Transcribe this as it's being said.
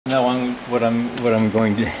No, what I'm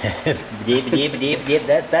going to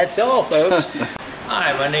that's all, folks.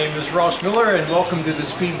 Hi, my name is Ross Miller, and welcome to the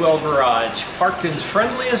Speedwell Garage, Parkton's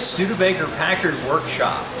friendliest Studebaker Packard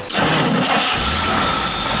workshop.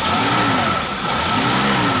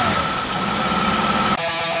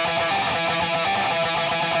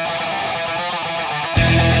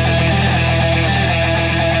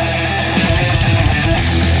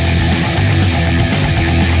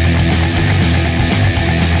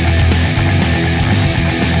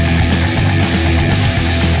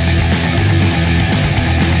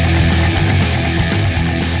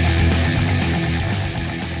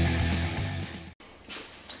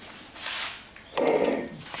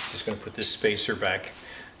 Just going to put this spacer back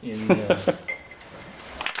in. Oops,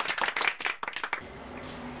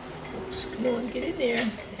 come on, get in there.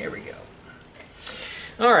 There we go.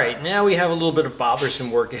 All right, now we have a little bit of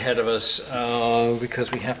bothersome work ahead of us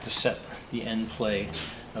because we have to set the end play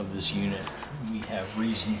of this unit. We have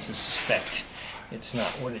reason to suspect it's not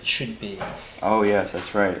what it should be. Oh yes,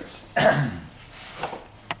 that's right.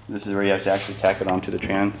 This is where you have to actually tack it onto the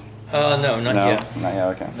trans? No, not yet. Not yet,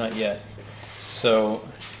 okay. Not yet. So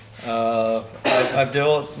I've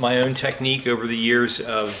developed my own technique over the years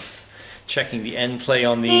of checking the end play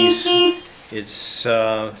on these. It's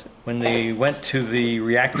when they went to the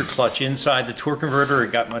reactor clutch inside the torque converter,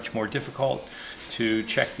 it got much more difficult to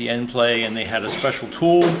check the end play, and they had a special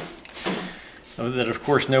tool that of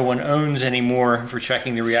course no one owns anymore for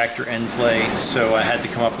checking the reactor end play, so I had to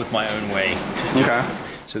come up with my own way to do it.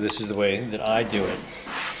 So this is the way that I do it.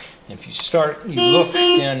 If you look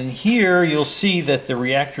down in here, you'll see that the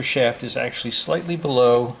reactor shaft is actually slightly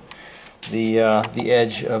below the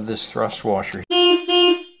edge of this thrust washer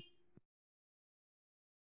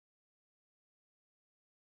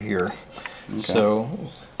here. Okay. So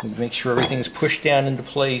make sure everything is pushed down into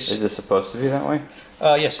place. Is this supposed to be that way?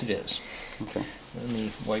 Yes, it is. Okay. Let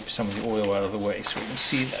me wipe some of the oil out of the way so we can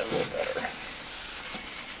see that a little better.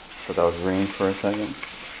 Thought that was rain for a second.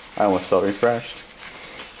 I almost felt refreshed.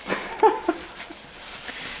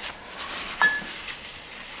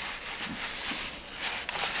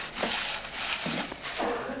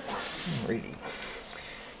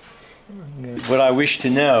 What I wish to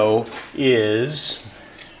know is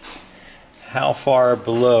how far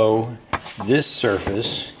below this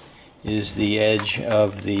surface is the edge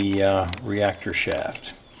of the reactor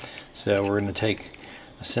shaft. So we're going to take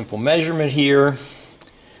a simple measurement here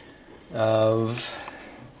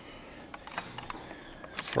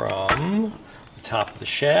from the top of the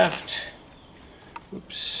shaft,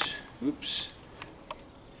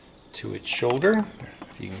 to its shoulder.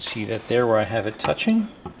 If you can see that there where I have it touching.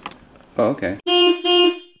 Oh, okay.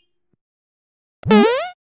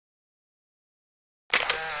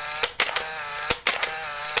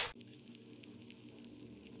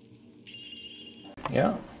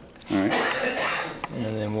 Yeah. All right.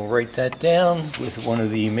 And then we'll write that down with one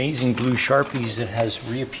of the amazing blue Sharpies that has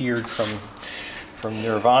reappeared from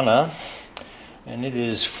Nirvana. And it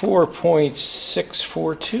is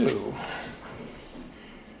 4.642.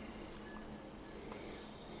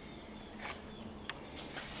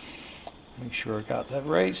 Make sure I got that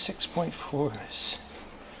right.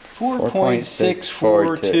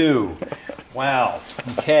 4.642. Wow.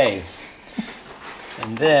 Okay.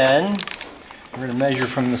 And then we're going to measure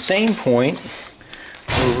from the same point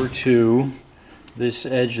over to this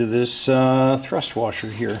edge of this thrust washer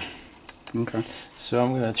here. Okay. So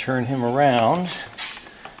I'm going to turn him around,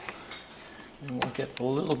 and we'll get a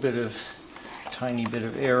little bit of, tiny bit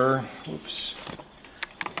of error. Oops.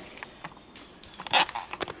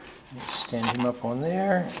 Stand him up on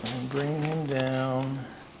there and bring him down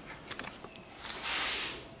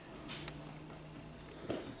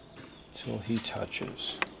till he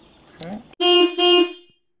touches. Okay.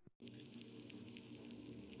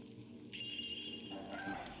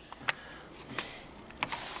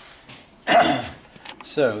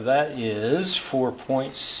 So that is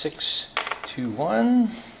 4.621.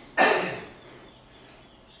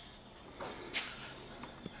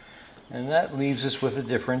 And that leaves us with a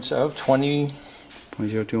difference of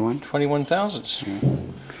 0.021? 21 thousandths.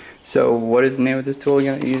 So what is the name of this tool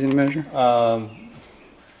again that you're using to measure?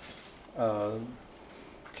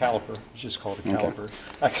 Caliper. It's just called a caliper. Okay.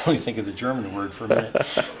 I can only think of the German word for a minute.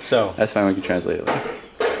 So that's fine, we can translate it later.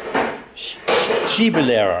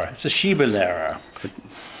 Schiebelehrer. It's a Schiebelehrer.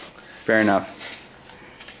 Fair enough.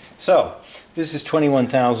 So this is 21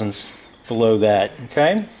 thousandths below that.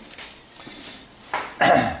 Okay.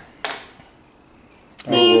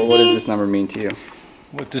 Well, what does this number mean to you?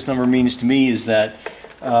 What this number means to me is that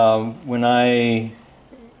when I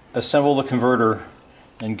assemble the converter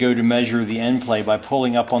and go to measure the end play by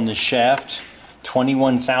pulling up on the shaft,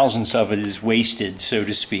 21 thousandths of it is wasted, so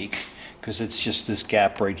to speak, because it's just this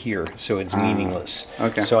gap right here, so it's meaningless.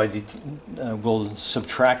 Okay. So I will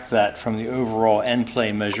subtract that from the overall end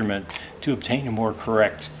play measurement to obtain a more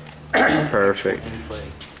correct Perfect. end play.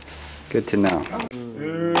 Good to know.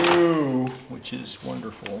 Ooh, which is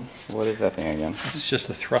wonderful. What is that thing again? It's just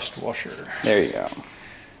a thrust washer. There you go.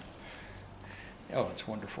 Oh, it's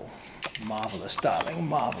wonderful. Marvelous, darling,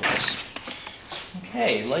 marvelous.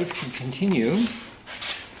 Okay, life can continue.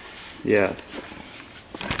 Yes.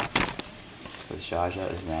 So Zsa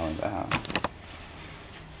Zsa is now in the house.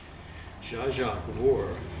 Zsa Zsa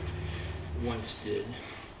Gabor once did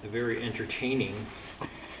a very entertaining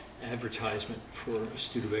advertisement for a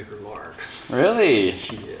Studebaker Lark. Really?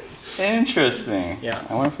 She did. Interesting. Yeah.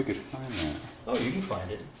 I wonder if we could find that. Oh, you can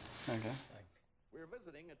find it. Okay. We're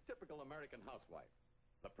visiting a typical American housewife,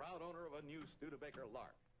 the proud owner of a new Studebaker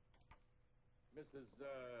Lark. Mrs.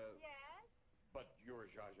 Yes? But you're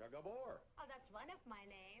Zsa Zsa Gabor. Oh, that's one of my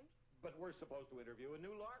names. But we're supposed to interview a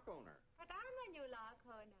new Lark owner. But I'm a new lark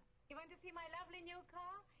owner. You want to see my lovely new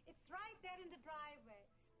car? It's right there in the driveway.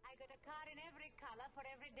 I got a car in every color for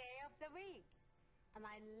every day of the week. And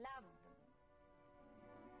I love them.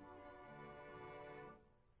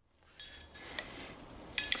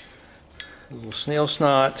 A little snail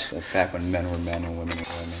snot. That's back when men were men and women were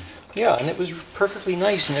women. Yeah, and it was perfectly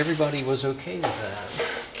nice, and everybody was okay with that.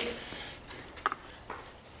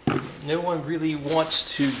 No one really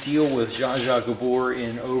wants to deal with Zsa Zsa Gabor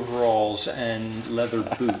in overalls and leather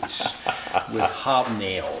boots with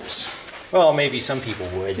hobnails. Well, maybe some people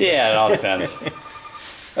would. Yeah, it all depends.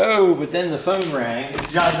 Oh, but then the phone rang.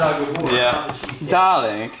 It's Zsa Zsa Gabor. Yeah.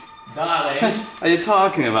 Darling, Darling, are you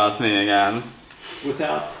talking about me again?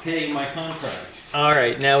 without paying my contract. All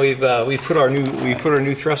right, now we've put our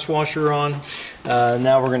new thrust washer on.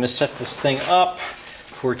 Now we're going to set this thing up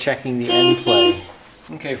for checking the end play.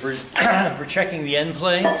 Okay, for checking the end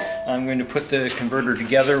play, I'm going to put the converter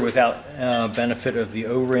together without benefit of the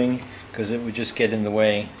O-ring, because it would just get in the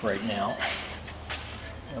way right now.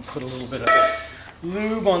 I'll put a little bit of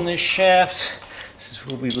lube on this shaft, since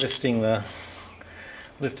we'll be lifting the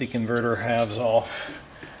converter halves off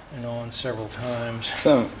and on several times.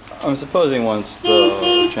 So I'm supposing once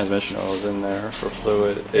the transmission oil is in there for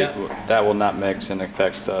fluid, that will not mix and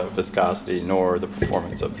affect the viscosity nor the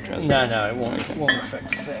performance of the transmission. No, it won't affect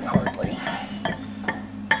the thing hardly.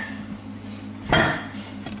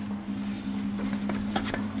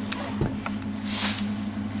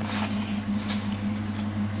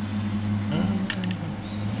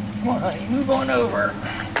 Come on, honey, move on over.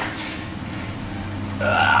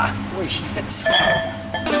 Boy, she fits slow.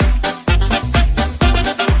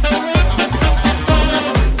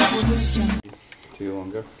 Too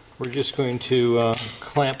longer. We're just going to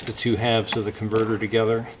clamp the two halves of the converter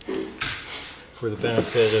together for the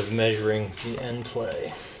benefit of measuring the end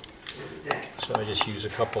play. So I just use a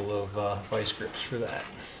couple of vice grips for that.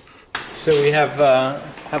 So we have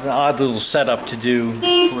an odd little setup to do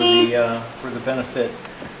for the benefit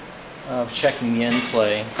of checking the end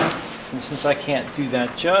play. Since I can't do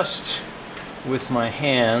that just with my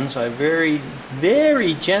hands, I very,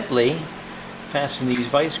 very gently fasten these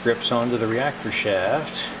vice grips onto the reactor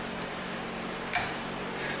shaft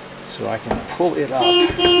so I can pull it up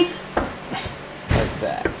like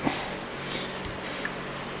that.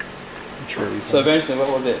 So eventually, what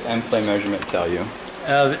will the end play measurement tell you?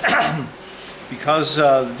 Because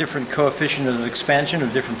the different coefficient of expansion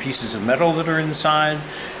of different pieces of metal that are inside,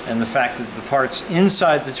 and the fact that the parts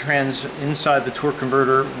inside the torque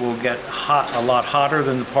converter will get hot, a lot hotter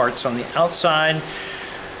than the parts on the outside,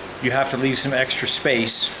 you have to leave some extra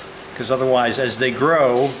space, because otherwise, as they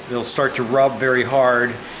grow, they'll start to rub very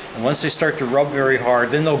hard. And once they start to rub very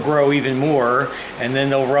hard, then they'll grow even more, and then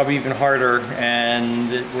they'll rub even harder,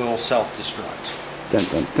 and it will self-destruct. Dun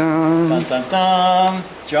dun dun. Dun dun dun!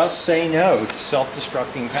 Just say no to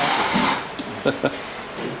self-destructing packaging.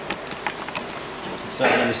 So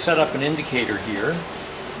I'm going to set up an indicator here.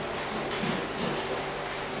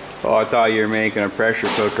 Oh, I thought you were making a pressure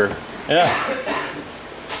cooker. Yeah.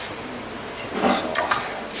 Take this off.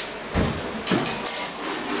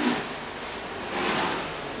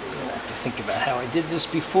 I have to think about how I did this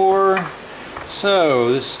before.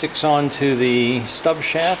 So this sticks onto the stub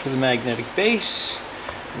shaft with the magnetic base,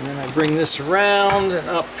 and then I bring this around and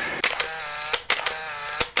up.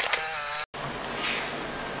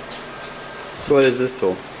 So what is this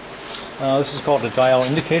tool? This is called a dial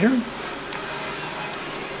indicator,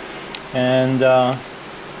 and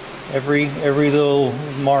every little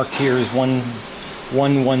mark here is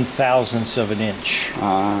 1/1000th of an inch.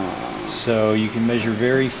 So you can measure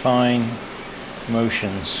very fine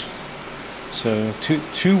motions. So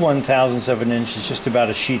 2/1000ths of an inch is just about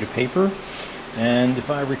a sheet of paper. And if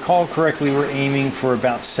I recall correctly, we're aiming for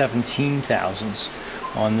about 17/1000ths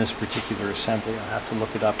on this particular assembly. I'll have to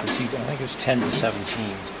look it up and see. I think it's 10 to 17.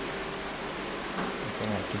 I'm going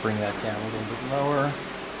to have to bring that down a little bit lower.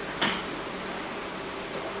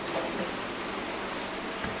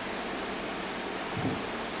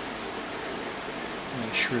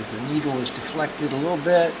 Make sure the needle is deflected a little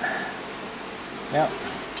bit. Yep.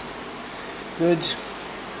 Good.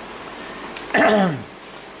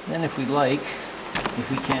 Then if we like, if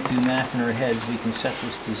we can't do math in our heads, we can set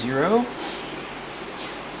this to 0.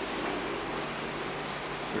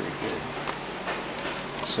 Very good.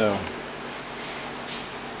 So,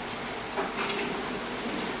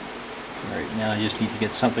 all right, now I just need to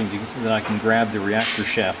get something that I can grab the reactor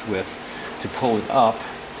shaft with to pull it up.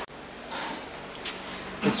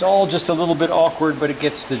 It's all just a little bit awkward, but it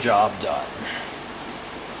gets the job done.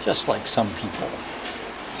 Just like some people.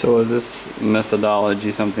 So is this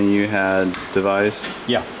methodology something you had devised?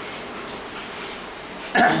 Yeah.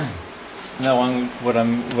 No, what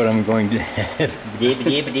I'm going to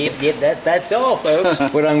that's all, folks.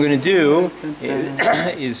 What I'm going to do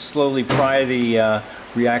is slowly pry the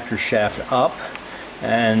reactor shaft up,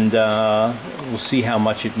 and we'll see how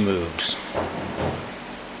much it moves.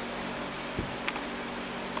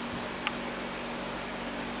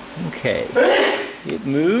 Okay, it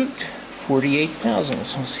moved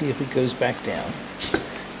 48/1000ths. We'll see if it goes back down.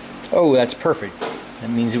 Oh, that's perfect. That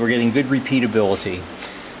means that we're getting good repeatability.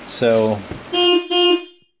 So,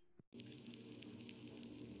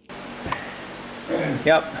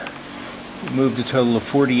 yep, moved a total of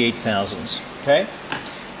 48/1000ths. Okay.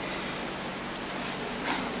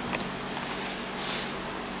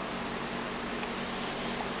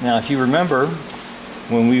 Now, if you remember,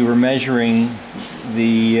 when we were measuring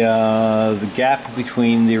the gap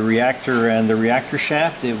between the reactor and the reactor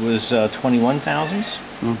shaft, it was 21/1000ths.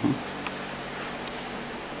 Mm-hmm.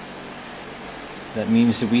 That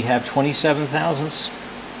means that we have 27/1000ths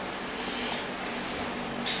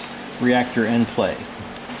reactor Endplay.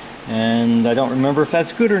 And I don't remember if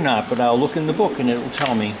that's good or not, but I'll look in the book and it will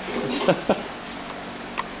tell me.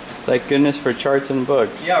 Thank goodness for charts and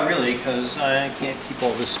books. Yeah, really, because I can't keep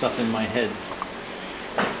all this stuff in my head.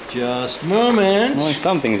 Just a moment. Well,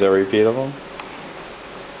 some things are repeatable.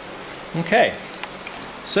 Okay.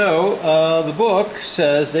 So, the book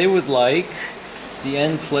says they would like the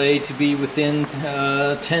Endplay to be within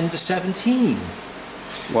 10 to 17.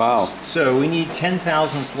 Wow. So we need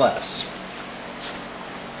 10/1000ths less.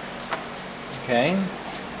 Okay.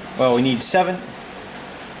 Well, we need 7.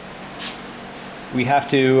 We have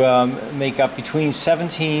to make up between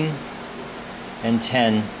 17 and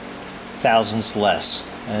 10/1000ths less.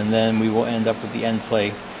 And then we will end up with the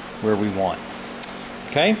Endplay where we want.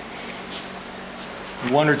 Okay?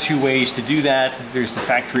 One or two ways to do that. There's the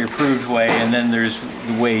factory approved way, and then there's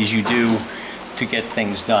the ways you do to get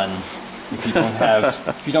things done. If you don't have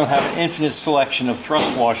an infinite selection of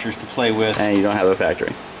thrust washers to play with. And you don't have a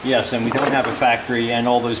factory. Yes, and we don't have a factory, and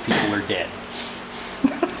all those people are dead.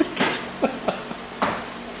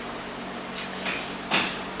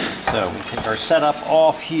 So we take our setup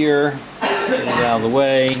off here, get it out of the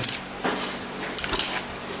way.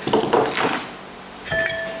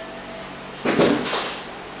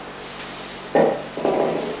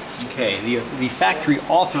 Okay, the factory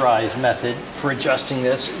authorized method for adjusting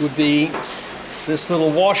this would be this little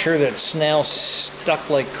washer that's now stuck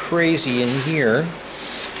like crazy in here.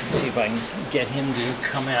 Let's see if I can get him to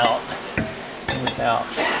come out without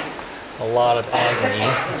a lot of agony.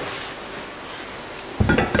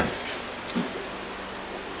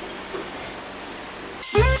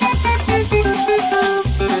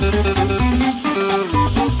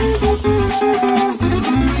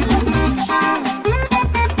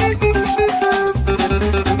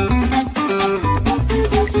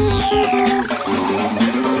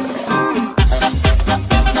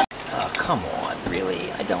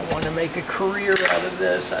 Make a career out of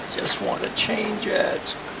this. I just want to change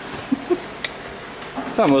it.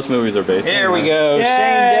 That's how most movies are based on. There we go. Yay!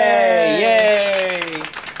 Same day. Yay!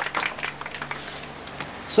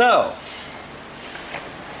 So,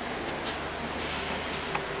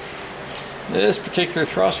 this particular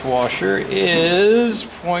thrust washer is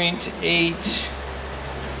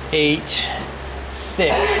 0.88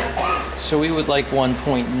 thick. So we would like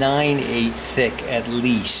 1.98 thick at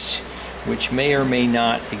least, which may or may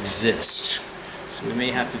not exist. So we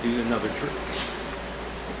may have to do another trick.